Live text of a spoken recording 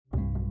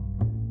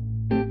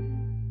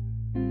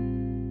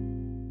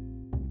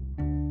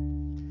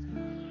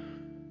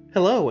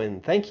Hello,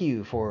 and thank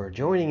you for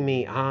joining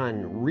me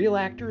on Real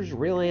Actors,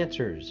 Real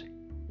Answers,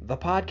 the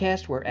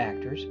podcast where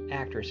actors,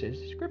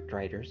 actresses,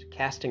 scriptwriters,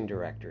 casting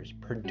directors,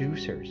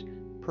 producers,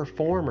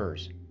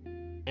 performers,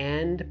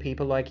 and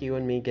people like you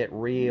and me get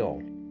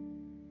real.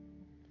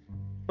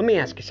 Let me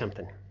ask you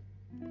something.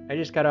 I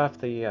just got off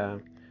the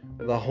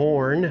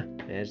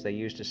horn, as they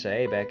used to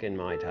say back in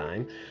my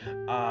time,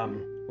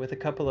 with a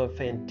couple of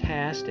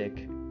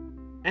fantastic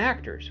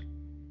actors.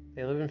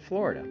 They live in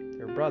Florida.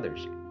 They're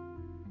brothers.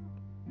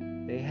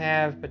 They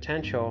have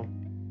potential,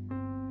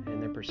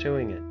 and they're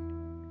pursuing it.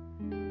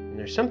 And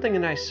there's something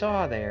that I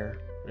saw there,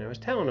 and I was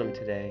telling them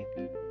today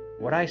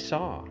what I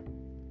saw.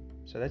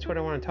 So that's what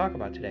I want to talk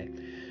about today.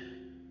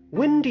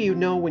 When do you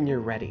know when you're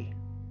ready?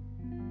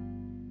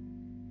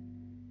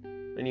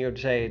 And you would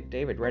say,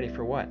 David, ready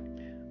for what?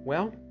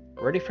 Well,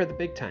 ready for the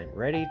big time.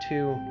 Ready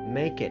to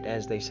make it,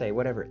 as they say,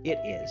 whatever it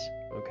is.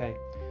 Okay?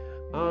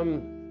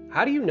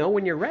 How do you know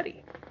when you're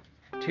ready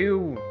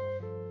to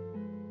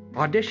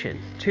audition,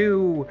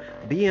 to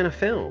be in a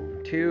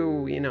film,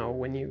 to,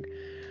 when you...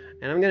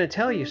 And I'm going to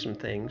tell you some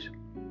things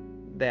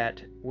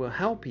that will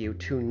help you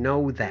to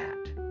know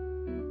that.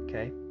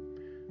 Okay?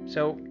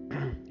 So,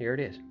 here it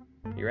is.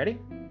 You ready?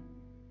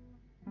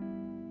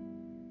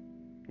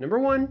 Number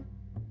one,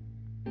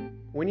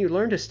 when you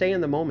learn to stay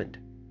in the moment.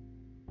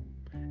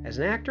 As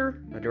an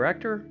actor, a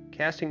director,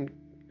 casting...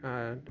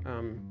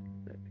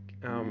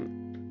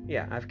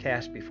 I've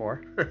cast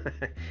before.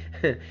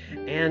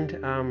 And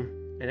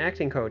an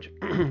acting coach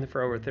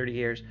for over 30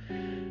 years,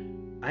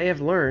 I have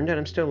learned, and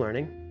I'm still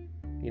learning,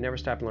 you never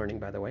stop learning,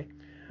 by the way,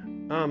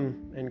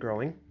 and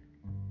growing,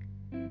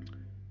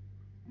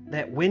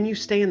 that when you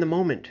stay in the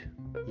moment,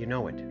 you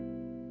know it.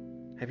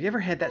 Have you ever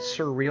had that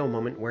surreal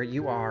moment where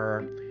you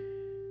are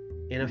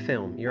in a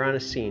film, you're on a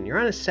scene, you're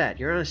on a set,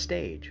 you're on a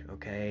stage,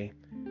 okay,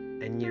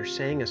 and you're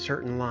saying a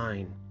certain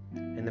line,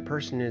 and the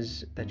person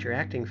that you're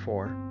acting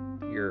for,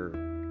 your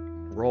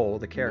role,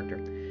 the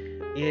character,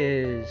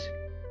 is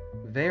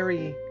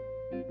very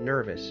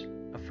nervous,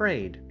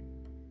 afraid,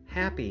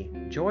 happy,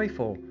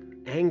 joyful,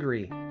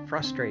 angry,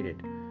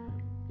 frustrated.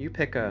 You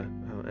pick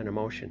an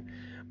emotion,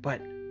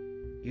 but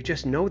you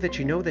just know that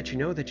you know that you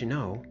know that you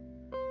know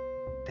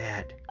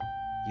that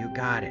you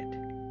got it.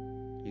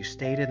 You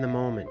stayed in the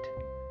moment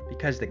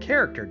because the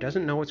character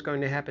doesn't know what's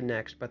going to happen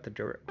next, but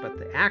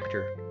the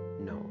actor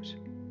knows,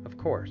 of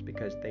course,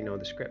 because they know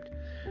the script.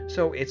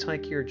 So it's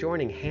like you're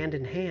joining hand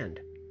in hand,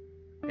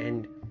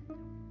 and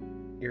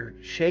you're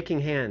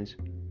shaking hands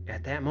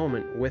at that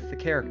moment with the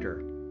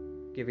character.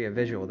 Give you a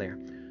visual there.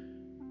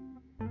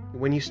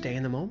 When you stay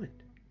in the moment,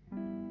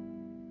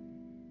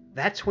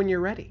 that's when you're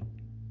ready.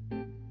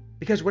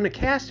 Because when a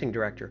casting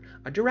director,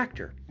 a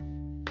director,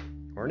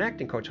 or an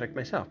acting coach like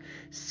myself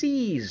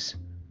sees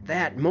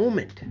that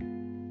moment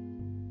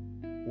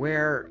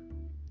where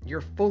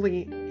you're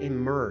fully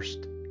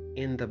immersed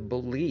in the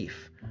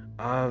belief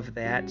of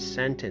that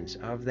sentence,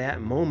 of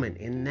that moment,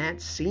 in that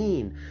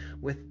scene,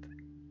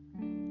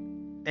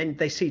 and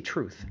they see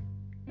truth.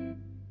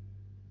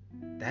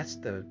 That's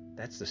the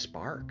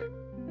spark.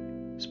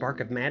 Spark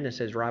of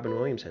madness, as Robin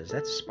Williams says.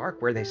 That's a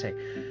spark where they say,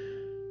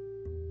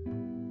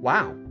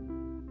 wow,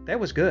 that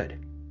was good.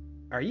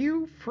 Are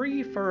you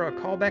free for a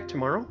call back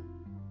tomorrow?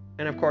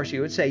 And of course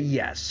you would say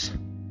yes.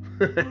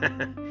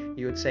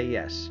 You would say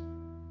yes.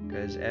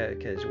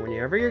 Because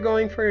whenever you're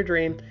going for a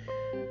dream,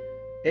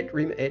 it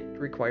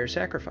requires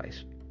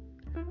sacrifice.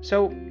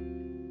 So,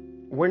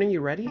 when are you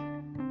ready?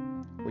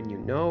 When you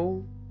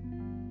know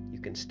you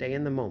can stay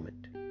in the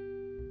moment,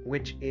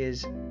 which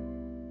is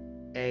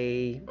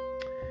a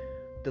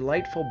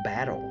delightful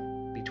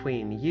battle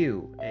between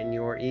you and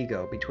your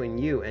ego, between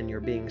you and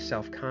your being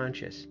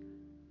self-conscious.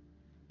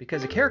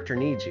 Because the character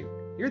needs you.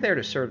 You're there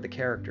to serve the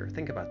character.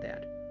 Think about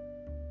that.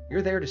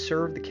 You're there to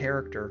serve the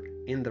character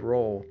in the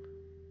role.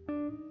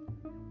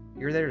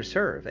 You're there to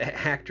serve.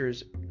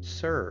 Actors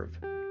serve.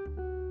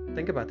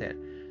 Think about that.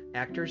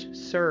 Actors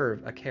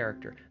serve a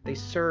character. They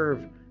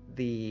serve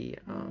the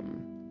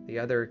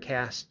other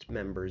cast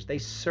members. They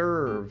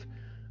serve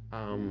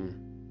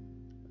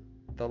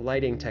the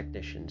lighting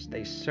technicians.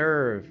 They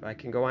serve, I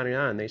can go on and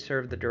on. They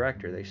serve the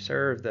director. They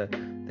serve the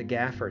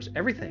gaffers.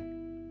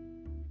 Everything.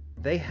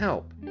 They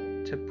help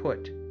to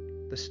put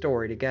the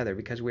story together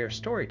because we are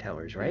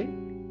storytellers, right?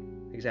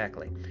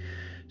 Exactly.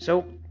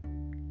 So,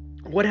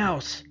 what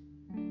else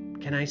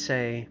can I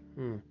say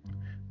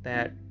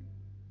that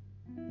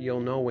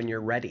you'll know when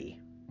you're ready?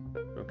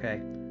 Okay?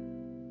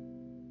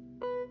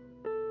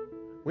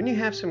 When you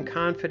have some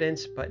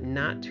confidence, but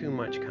not too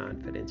much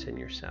confidence in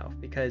yourself,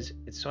 because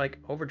it's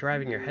like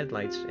overdriving your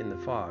headlights in the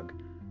fog.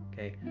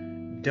 Okay?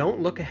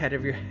 Don't look ahead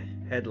of your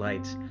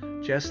headlights.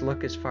 Just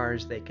look as far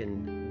as they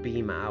can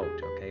beam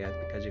out. Okay?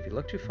 Because if you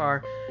look too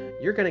far,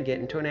 you're going to get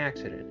into an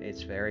accident.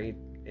 It's very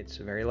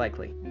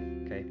likely.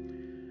 Okay?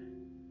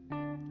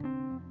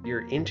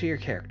 You're into your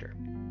character.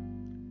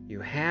 You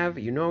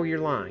know your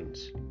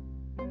lines.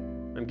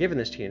 I'm giving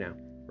this to you now.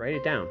 Write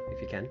it down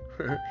if you can.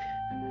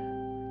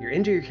 You're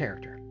into your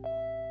character.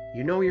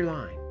 You know your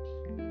lines.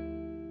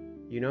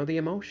 You know the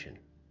emotion.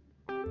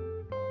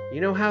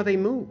 You know how they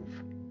move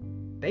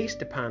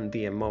based upon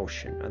the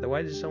emotion.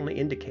 Otherwise, it's only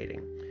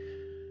indicating.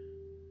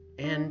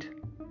 And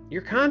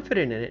you're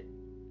confident in it,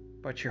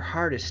 but your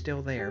heart is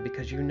still there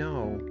because you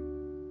know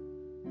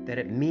that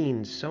it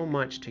means so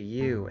much to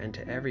you and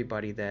to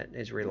everybody that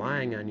is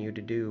relying on you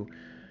to do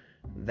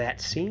that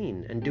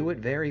scene and do it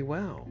very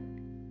well.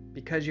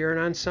 Because you're an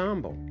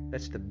ensemble.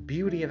 That's the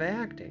beauty of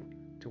acting.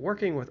 To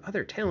working with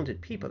other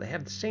talented people that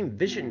have the same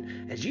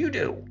vision as you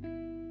do.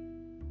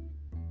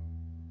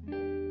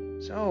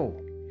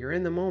 So, you're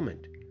in the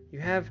moment. You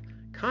have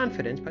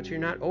confidence, but you're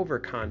not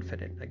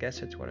overconfident. I guess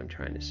that's what I'm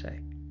trying to say.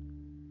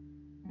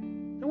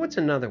 Now, what's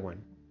another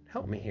one?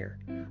 Help me here.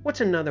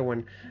 What's another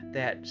one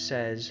that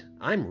says,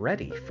 I'm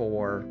ready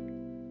for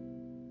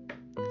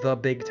the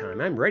big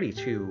time? I'm ready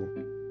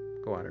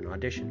to go out and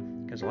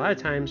audition. Because a lot of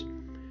times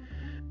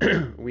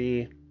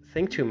we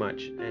think too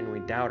much and we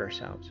doubt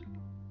ourselves.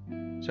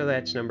 So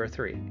that's number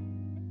 3.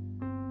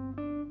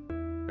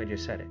 I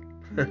just said it.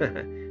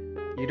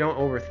 You don't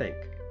overthink.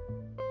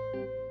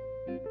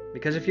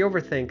 Because if you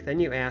overthink, then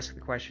you ask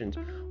the questions,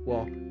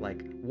 well,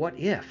 like, what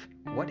if?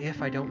 What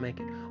if I don't make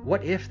it?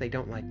 What if they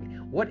don't like me?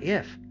 What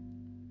if?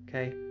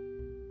 Okay?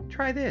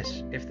 Try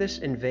this. If this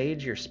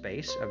invades your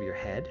space of your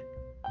head,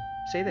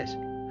 say this.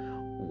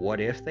 What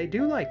if they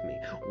do like me?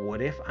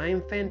 What if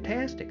I'm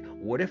fantastic?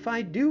 What if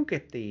I do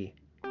get the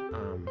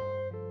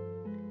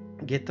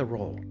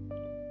role?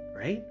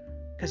 Right?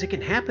 Because it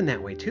can happen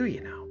that way too,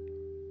 you know.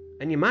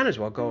 And you might as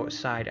well go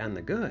side on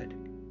the good.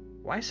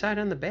 Why side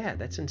on the bad?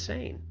 That's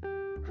insane.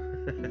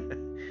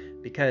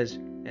 Because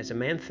as a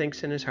man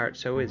thinks in his heart,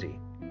 so is he.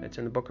 That's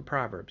in the book of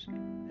Proverbs.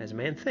 As a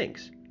man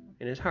thinks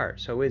in his heart,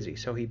 so is he,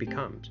 so he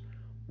becomes.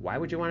 Why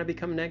would you want to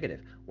become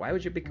negative? Why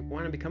would you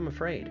want to become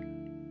afraid?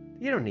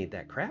 You don't need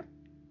that crap.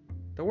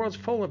 The world's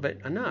full of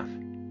it enough.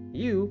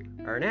 You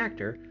are an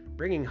actor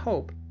bringing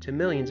hope to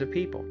millions of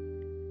people.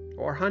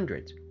 Or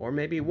hundreds, or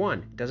maybe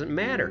one. Doesn't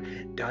matter.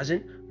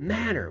 Doesn't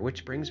matter.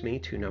 Which brings me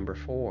to number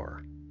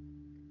 4.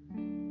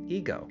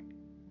 Ego.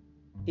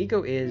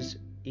 Ego is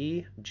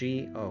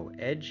E-G-O,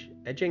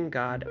 edging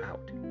God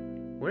out.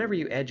 Whenever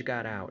you edge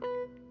God out,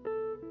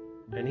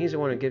 and He's the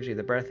one who gives you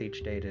the breath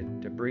each day to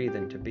breathe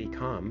and to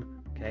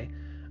become, okay?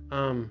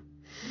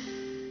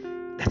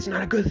 That's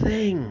not a good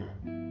thing,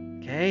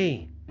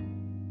 okay?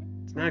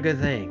 It's not a good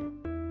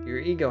thing. Your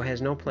ego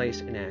has no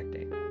place in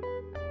acting.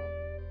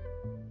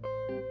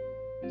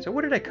 So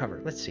what did I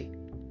cover? Let's see.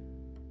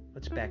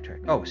 Let's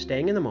backtrack. Oh,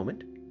 staying in the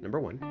moment, number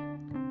 1.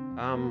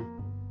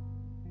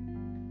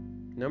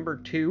 Number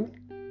 2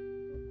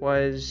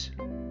 was,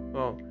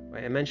 well,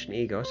 I mentioned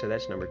ego, so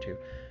that's number 2.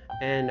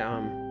 And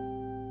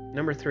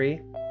number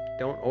 3,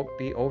 don't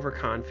be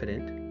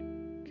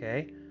overconfident.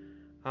 Okay.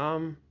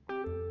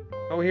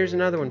 Oh, here's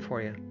another one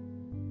for you.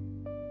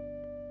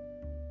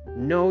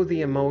 Know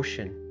the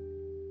emotion.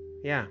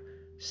 Yeah.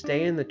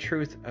 Stay in the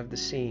truth of the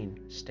scene.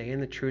 Stay in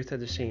the truth of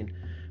the scene.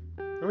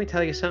 Let me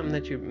tell you something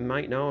that you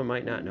might know and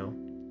might not know.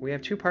 We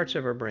have 2 parts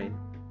of our brain.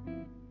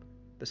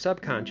 The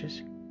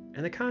subconscious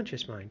and the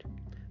conscious mind.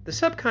 The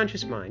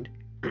subconscious mind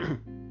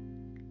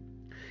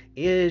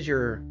is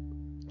your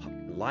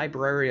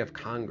Library of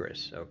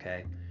Congress,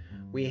 okay?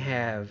 We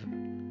have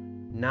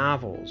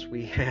novels,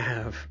 we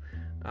have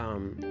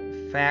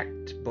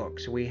fact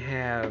books, we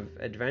have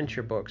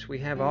adventure books, we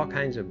have all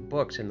kinds of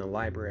books in the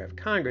Library of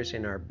Congress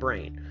in our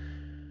brain.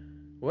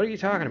 What are you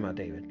talking about,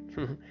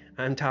 David?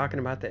 I'm talking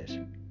about this.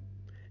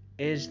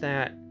 Is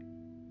that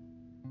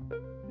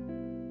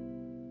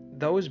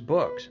those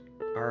books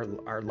are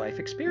our life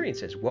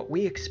experiences, what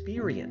we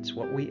experience,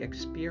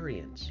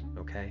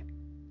 okay?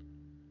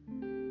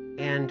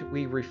 And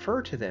we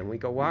refer to them. We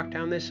go walk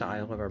down this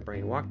aisle of our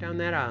brain, walk down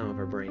that aisle of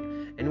our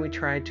brain, and we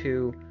try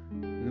to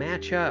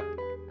match up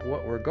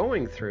what we're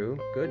going through,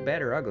 good,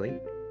 bad, or ugly,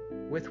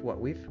 with what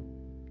we've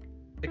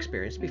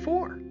experienced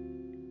before.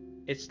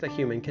 It's the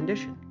human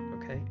condition,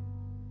 okay?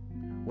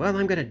 Well,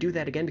 I'm going to do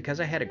that again because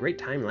I had a great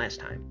time last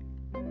time.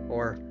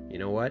 Or, you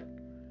know what?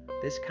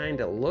 This kind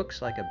of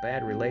looks like a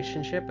bad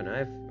relationship, and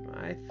I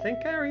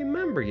think I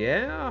remember,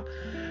 yeah.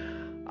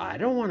 I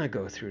don't want to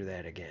go through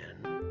that again.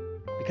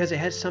 Because it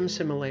has some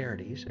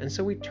similarities, and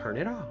so we turn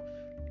it off,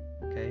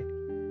 okay?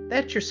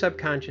 That's your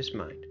subconscious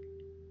mind.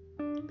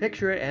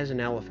 Picture it as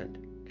an elephant,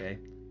 okay?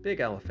 Big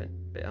elephant.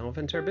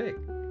 Elephants are big.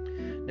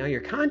 Now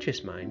your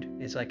conscious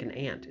mind is like an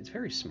ant. It's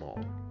very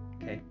small,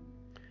 okay?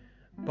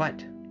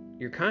 But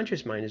your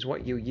conscious mind is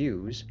what you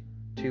use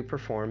to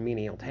perform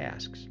menial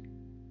tasks.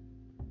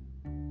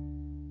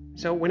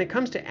 So when it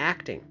comes to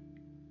acting,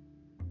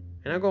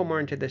 and I'll go more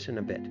into this in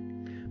a bit,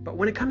 but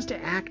when it comes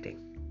to acting,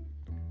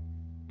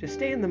 to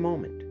stay in the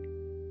moment,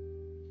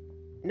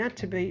 not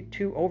to be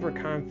too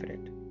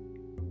overconfident,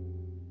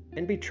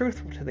 and be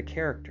truthful to the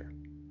character,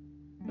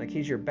 like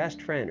he's your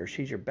best friend or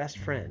she's your best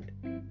friend,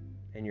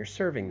 and you're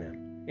serving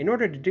them. In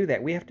order to do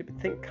that, we have to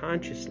think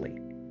consciously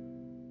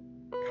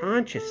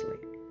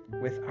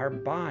with our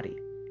body,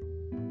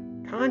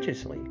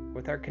 consciously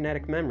with our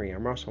kinetic memory, our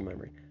muscle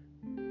memory,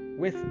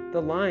 with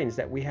the lines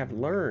that we have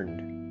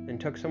learned and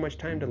took so much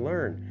time to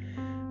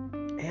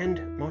learn.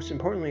 And most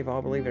importantly of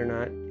all, believe it or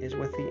not, is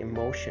with the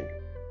emotion.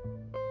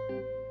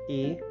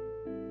 E-motion.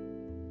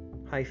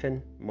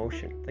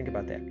 Think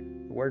about that.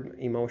 The word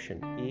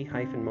emotion.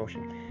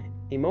 E-motion.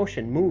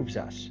 Emotion moves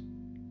us.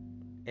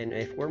 And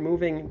if we're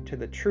moving to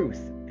the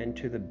truth and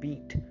to the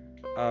beat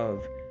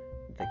of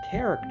the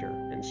character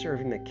and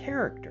serving the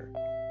character,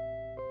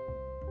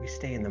 we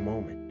stay in the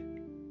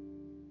moment.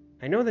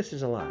 I know this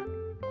is a lot.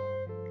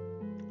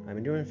 I've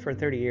been doing it for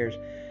 30 years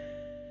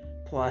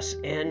plus,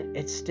 and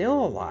it's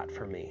still a lot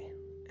for me.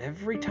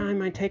 Every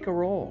time I take a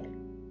role,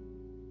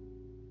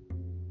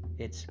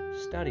 it's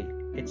study,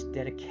 it's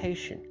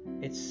dedication,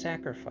 it's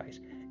sacrifice.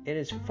 It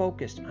is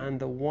focused on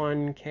the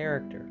one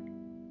character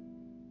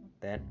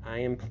that I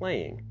am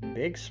playing.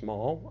 Big,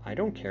 small, I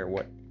don't care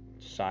what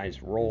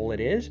size role it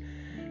is.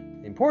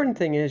 The important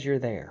thing is you're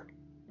there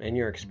and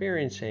you're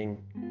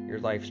experiencing your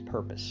life's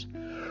purpose.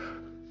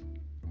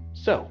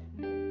 So,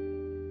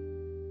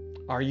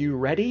 are you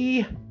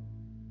ready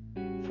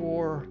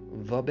for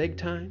the big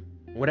time?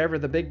 Whatever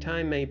the big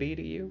time may be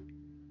to you.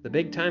 The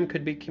big time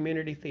could be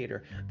community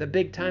theater. The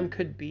big time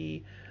could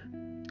be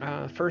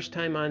first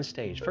time on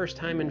stage, first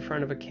time in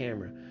front of a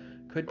camera.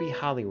 Could be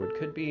Hollywood,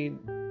 could be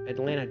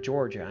Atlanta,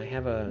 Georgia. I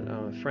have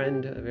a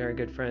friend, a very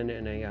good friend,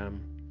 and a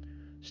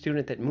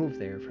student that moved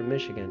there from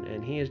Michigan,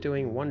 and he is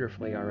doing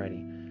wonderfully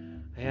already.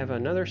 I have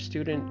another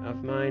student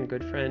of mine,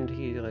 good friend,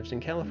 he lives in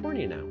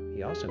California now.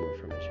 He also moved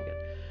from Michigan.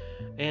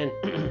 And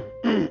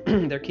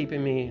they're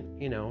keeping me,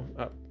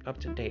 up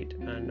to date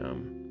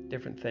on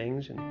different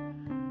things. And,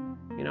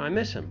 I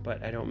miss them,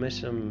 but I don't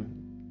miss them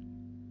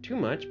too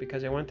much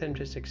because I want them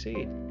to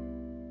succeed.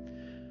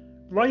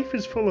 Life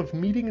is full of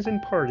meetings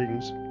and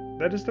partings.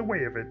 That is the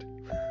way of it.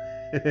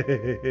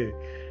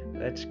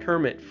 That's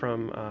Kermit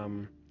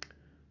from,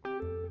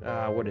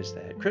 what is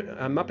that?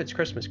 Muppets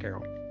Christmas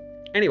Carol.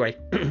 Anyway,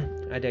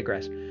 I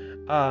digress.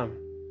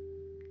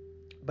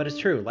 But it's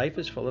true. Life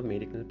is full of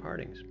meetings and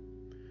partings.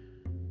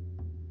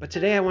 But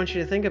today I want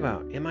you to think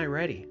about, am I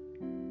ready?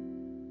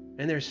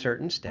 And there's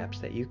certain steps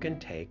that you can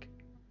take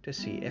to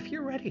see if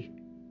you're ready.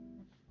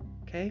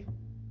 Okay?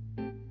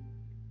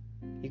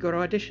 You go to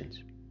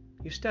auditions.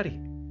 You study.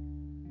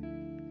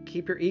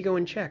 Keep your ego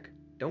in check.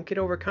 Don't get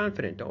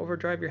overconfident. Don't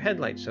overdrive your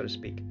headlights, so to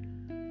speak.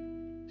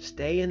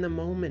 Stay in the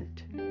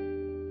moment.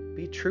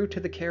 Be true to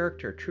the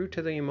character, true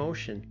to the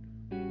emotion.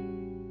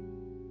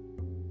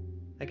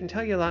 I can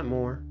tell you a lot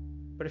more,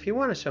 but if you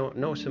want to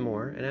know some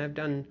more, and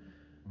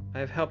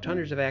I've helped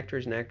hundreds of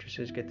actors and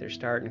actresses get their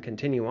start and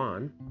continue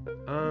on,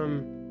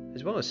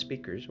 as well as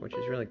speakers, which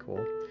is really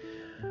cool.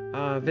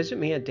 Visit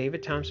me at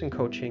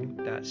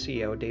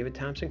davidthompsoncoaching.co,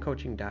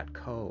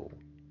 davidthompsoncoaching.co.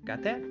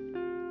 Got that?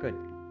 Good.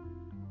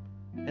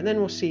 And then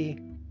we'll see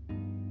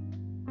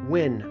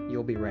when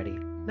you'll be ready.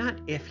 Not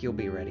if you'll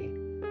be ready.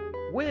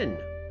 When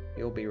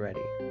you'll be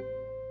ready.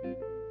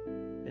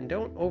 And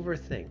don't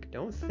overthink.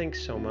 Don't think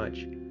so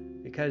much,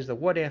 because the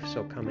what ifs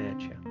will come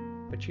at you.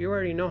 But you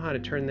already know how to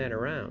turn that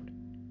around.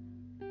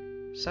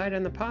 Side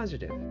on the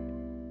positive.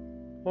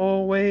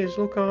 Always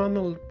look on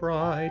the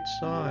bright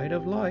side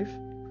of life.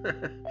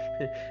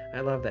 I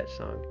love that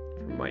song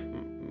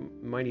from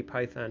Mighty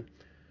Python,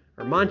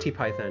 or Monty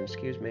Python,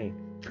 excuse me.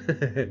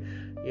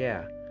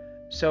 Yeah.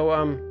 So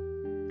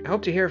I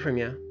hope to hear from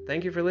you.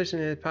 Thank you for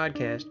listening to the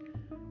podcast.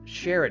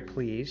 Share it,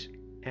 please,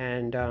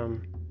 and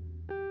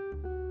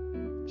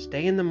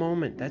stay in the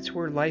moment. That's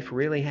where life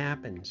really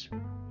happens,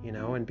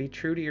 and be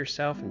true to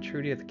yourself and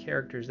true to the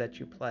characters that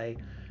you play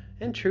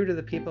and true to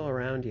the people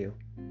around you.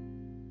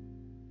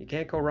 You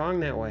can't go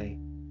wrong that way.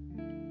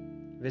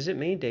 Visit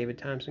me,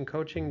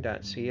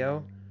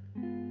 davidthompsoncoaching.co,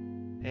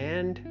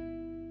 and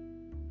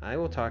I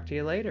will talk to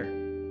you later.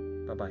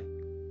 Bye-bye.